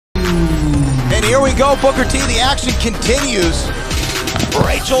here we go, Booker T. The action continues.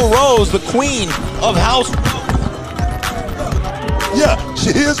 Raychell Rose, the queen of house. Yeah,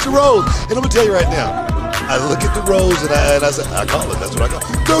 she is the Rose. And I'm going to tell you right now, I look at the Rose and I say, I call it, that's what I call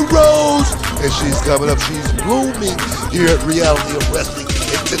it, the Rose. And she's coming up, she's blooming here at Reality of Wrestling.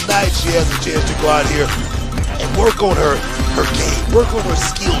 And tonight she has a chance to go out here and work on her game, work on her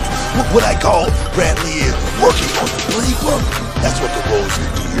skills. What I call, Bradley, is working on the playbook. That's what the Rose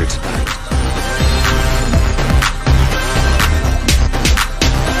can do here tonight.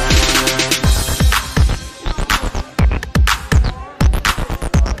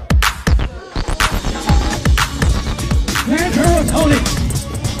 And her opponent,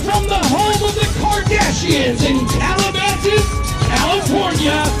 from the home of the Kardashians in Calabasas,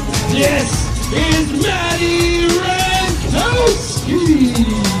 California, this is Madi Wrenkowsi.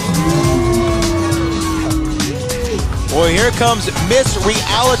 Well, here comes Miss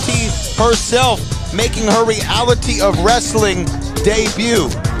Reality herself, making her Reality of Wrestling debut.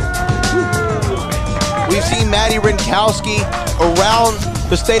 We've seen Madi Wrenkowsi around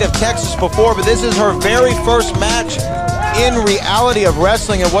the state of Texas before, but this is her very first match in Reality of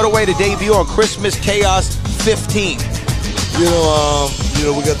Wrestling, and what a way to debut on Christmas Chaos 15. You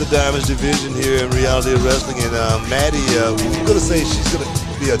know, we got the Diamonds division here in Reality of Wrestling, and Madi, we're going to say she's going to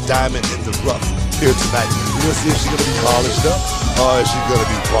be a diamond in the rough here tonight. We're going to see if she's going to be polished up, or is she going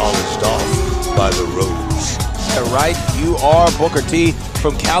to be polished off by the Rose. Yeah, right, you are Booker T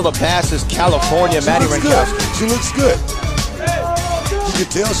from Calabasas, California. Madi Wrenkowsi. She looks good. You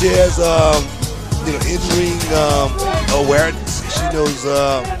can tell she has, you know, in-ring awareness. She knows,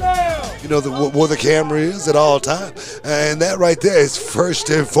 you know, where the camera is at all times. And that right there is first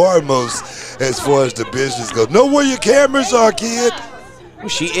and foremost as far as the business goes. Know where your cameras are, kid.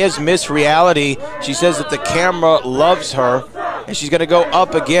 She is Miss Reality. She says that the camera loves her, and she's going to go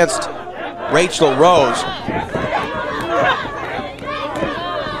up against Raychell Rose.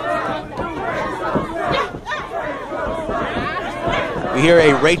 We hear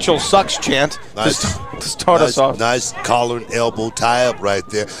a Raychell sucks chant to start us off. Nice collar and elbow tie-up right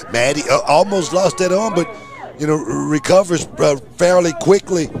there. Madi almost lost that arm, but, you know, recovers fairly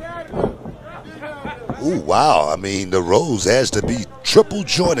quickly. Ooh, wow. I mean, the Rose has to be triple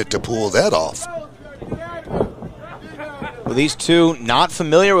jointed to pull that off. Well, these two not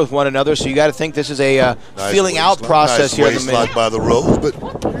familiar with one another, so you got to think this is a Nice feeling out process here. Nice waistlock by the Rose, but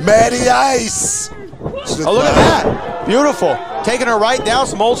Madi Ice. Oh, look at that. Beautiful. Taking her right down,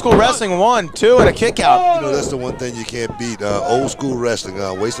 some old school wrestling. 1, 2, and a kick out. You know, that's the one thing you can't beat. Old school wrestling.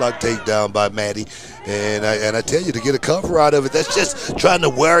 Waistlock takedown by Madi. And I tell you, to get a cover out of it, that's just trying to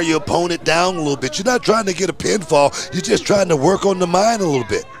wear your opponent down a little bit. You're not trying to get a pinfall. You're just trying to work on the mind a little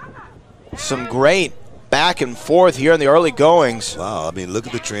bit. Some great back and forth here in the early goings. Wow, I mean, look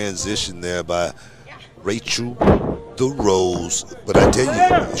at the transition there by Raychell the Rose. But I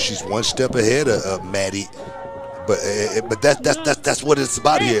tell you, she's one step ahead of Madi. But that's what it's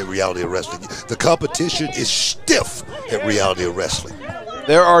about here at Reality of Wrestling. The competition is stiff at Reality of Wrestling.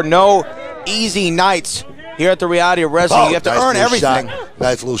 There are no easy nights here at the Reality of Wrestling. You have to earn everything.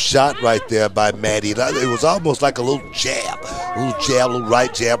 Nice little shot right there by Madi. It was almost like a little jab, little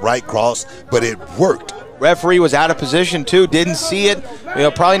right jab, right cross, but it worked. Referee was out of position too, didn't see it. You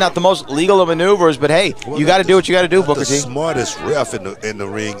know, probably not the most legal of maneuvers, but hey, you got to do what you got to do, Booker T. The smartest ref in the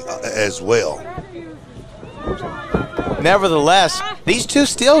ring as well. Nevertheless, these two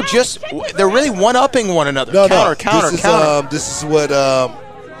still they're really one-upping one another. Counter. This is what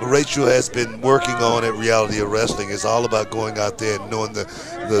Raychell has been working on at Reality of Wrestling. It's all about going out there and knowing the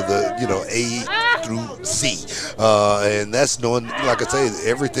you know, A through C. And that's knowing, like I say,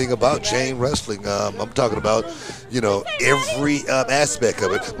 everything about chain wrestling. I'm talking about, you know, every aspect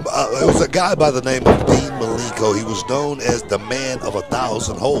of it. It was a guy by the name of Dean Malenko. He was known as the man of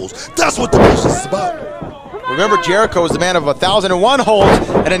 1,000 holes. That's what the business is about. Remember, Jericho was the man of 1,001 holds,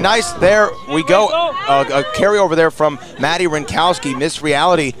 and a nice, there we go, a carryover there from Madi Wrenkowsi. Miss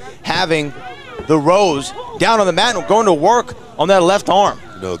Reality having the Rose down on the mat and going to work on that left arm.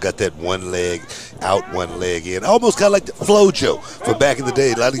 You know, got that one leg out, one leg in. Almost kind of like the Flojo from back in the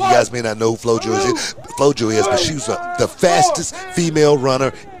day. A lot of you guys may not know who Flojo is, but she was the fastest female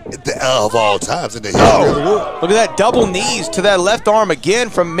runner of all times in the history of the world. Look at that, double knees to that left arm again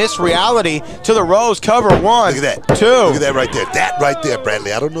from Miss Reality to the Rose. Cover 1, Look at that. 2. Look at that right there. That right there,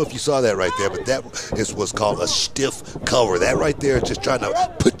 Bradley. I don't know if you saw that right there, but that is what's called a stiff cover. That right there is just trying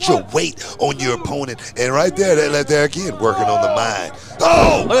to put your weight on your opponent. And right there, there again, working on the mind.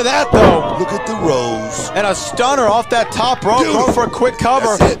 Oh! Look at that, though. Look at the Rose. And a stunner off that top rope. Going for a quick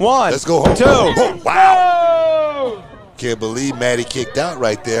cover. 1, Let's go home. 2. Oh, wow. Can't believe Madi kicked out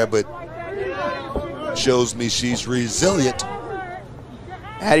right there, but shows me she's resilient.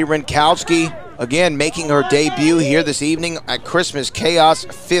 Madi Wrenkowsi, again, making her debut here this evening at Christmas Chaos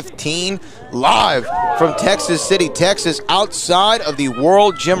 15, live from Texas City, Texas, outside of the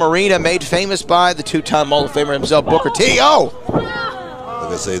World Gym Arena, made famous by the two-time Hall of Famer himself, Booker T. Oh!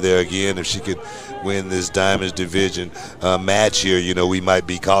 Like I say there again, if she could win this Diamonds Division match here, you know, we might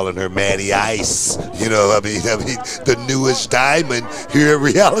be calling her Matty Ice. You know, I mean, the newest Diamond here at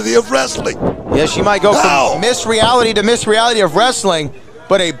Reality of Wrestling. Yeah, she might go from Miss Reality to Miss Reality of Wrestling,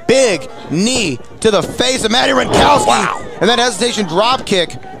 but a big knee to the face of Madi Wrenkowsi. Wow. And that hesitation drop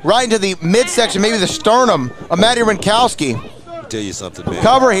kick right into the midsection, maybe the sternum of Madi Wrenkowsi. I'll tell you something, man.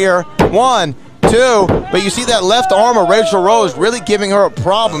 Cover here, 1, 2, but you see that left arm of Raychell Rose really giving her a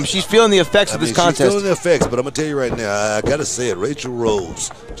problem. She's feeling the effects of this contest. She's feeling the effects, but I'm going to tell you right now, I got to say it, Raychell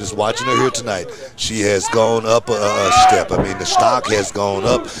Rose, just watching her here tonight, she has gone up a step. I mean, the stock has gone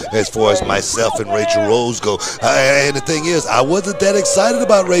up as far as myself and Raychell Rose go. And the thing is, I wasn't that excited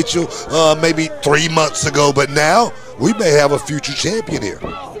about Raychell maybe 3 months ago, but now we may have a future champion here.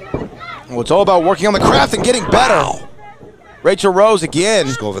 Well, it's all about working on the craft and getting better. Wow. Raychell Rose again.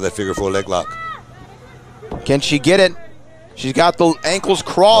 She's going for that figure 4 leg lock. Can she get it? She's got the ankles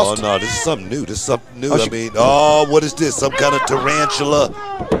crossed. Oh, no, this is something new. This is something new. I mean, what is this? Some kind of tarantula.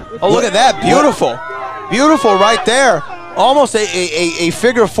 Oh, look at that. Beautiful. Beautiful right there. Almost a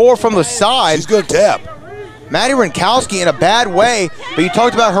figure 4 from the side. She's going to tap. Madi Wrenkowsi in a bad way, but you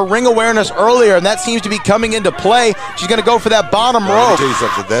talked about her ring awareness earlier, and that seems to be coming into play. She's going to go for that bottom rope. I'll tell you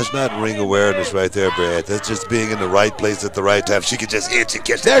something. That's not ring awareness right there, Brad. That's just being in the right place at the right time. She could just itch and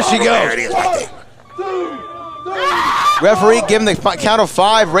catch there. She goes. There it is right there. Referee giving the count of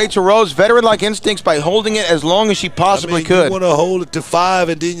 5. Raychell Rose, veteran-like instincts by holding it as long as she possibly could. You want to hold it to 5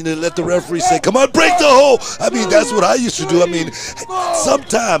 and then you let the referee say, come on, break the hole. I mean, that's what I used to do. I mean,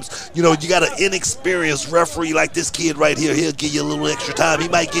 sometimes, you know, you got an inexperienced referee like this kid right here. He'll give you a little extra time. He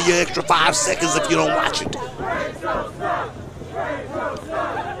might give you an extra 5 seconds if you don't watch it.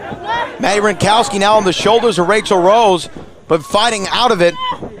 Madi Wrenkowsi now on the shoulders of Raychell Rose, but fighting out of it.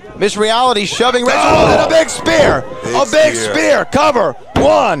 Miss Reality shoving Raychell Rose in a big spear. A big spear. Cover.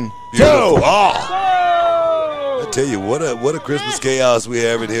 1, 2. I tell you, what a Christmas chaos we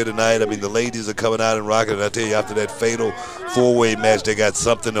have in here tonight. I mean, the ladies are coming out and rocking. And I tell you, after that fatal 4-way match, they got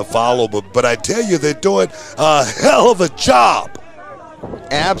something to follow. But I tell you, they're doing a hell of a job.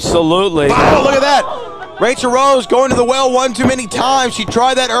 Absolutely. Oh, look at that. Raychell Rose going to the well one too many times. She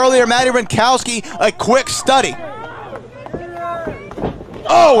tried that earlier. Madi Wrenkowsi, a quick study.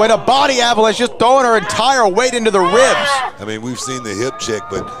 Oh, and a body avalanche, just throwing her entire weight into the ribs. I mean, we've seen the hip check,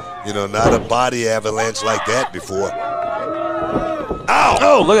 but, you know, not a body avalanche like that before. Ow!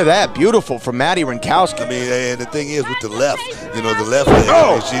 Oh, look at that. Beautiful from Madi Wrenkowsi. I mean, and the thing is with the left, you know, the left leg,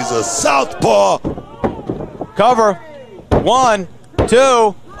 I mean, she's a southpaw. Cover. 1,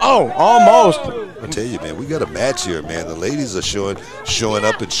 2. Oh, almost. I tell you, man, we got a match here, man. The ladies are showing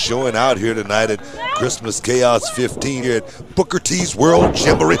up and showing out here tonight at Christmas Chaos 15 here at Booker T's World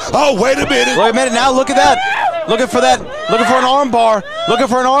Gym Arena. Oh, wait a minute. Wait a minute now. Look at that. Looking for that. Looking for an arm bar. Looking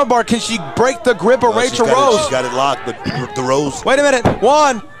for an arm bar. Can she break the grip of Raychell Rose? She's got it locked, but the Rose. Wait a minute.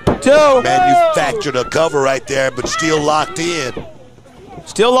 1, 2. Manufactured a cover right there, but still locked in.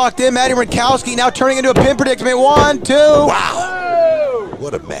 Still locked in. Madi Wrenkowsi now turning into a pin predicament. 1, 2. Wow.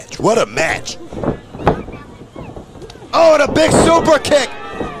 What a match. What a match. Oh, and a big super kick.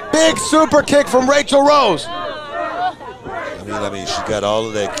 Big super kick from Raychell Rose. I mean, she got all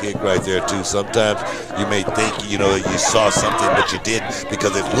of that kick right there, too. Sometimes you may think, you know, you saw something, but you didn't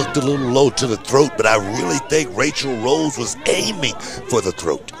because it looked a little low to the throat, but I really think Raychell Rose was aiming for the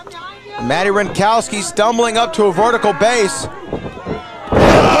throat. Madi Wrenkowsi stumbling up to a vertical base.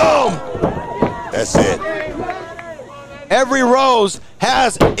 Boom! That's it. Every rose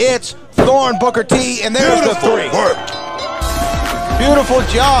has its thorn, Booker T, and there's the 3. Beautiful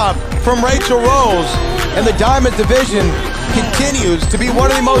job from Raychell Rose, and the Diamond Division continues to be one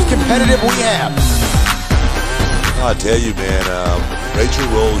of the most competitive we have. I tell you, man,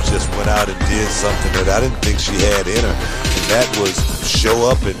 Raychell Rose just went out and did something that I didn't think she had in her, and that was show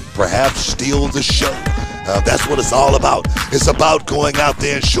up and perhaps steal the show. That's what it's all about. It's about going out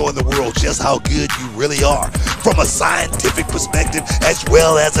there and showing the world just how good you really are from a scientific perspective as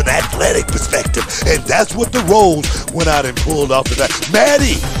well as an athletic perspective. And that's what the Rose went out and pulled off of that.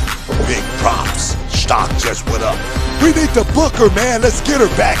 Madi, big props. Stock just went up. We need to book her, man. Let's get her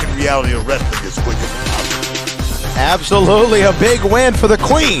back in Reality of Wrestling as quick as possible. Absolutely a big win for the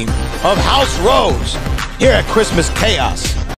Queen of House Rose here at Christmas Chaos.